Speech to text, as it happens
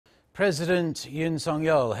President Yoon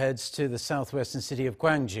Suk-yeol heads to the southwestern city of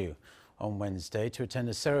Gwangju on Wednesday to attend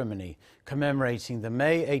a ceremony commemorating the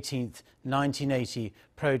May 18, 1980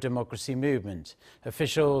 pro-democracy movement.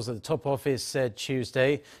 Officials at the top office said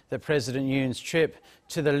Tuesday that President Yoon's trip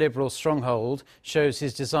to the liberal stronghold shows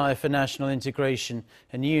his desire for national integration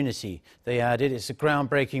and unity. They added it's a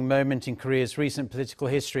groundbreaking moment in Korea's recent political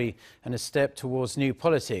history and a step towards new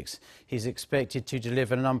politics. He's expected to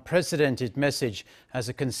deliver an unprecedented message as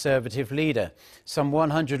a conservative leader. Some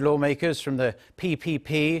 100 lawmakers from the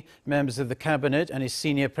PPP, members of the cabinet and his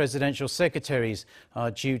senior presidential secretaries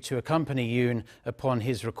are due to accompany Yoon upon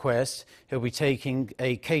his request. He'll be taking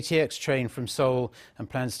a KTX train from Seoul and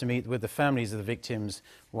plans to meet with the families of the victims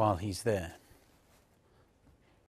while he's there.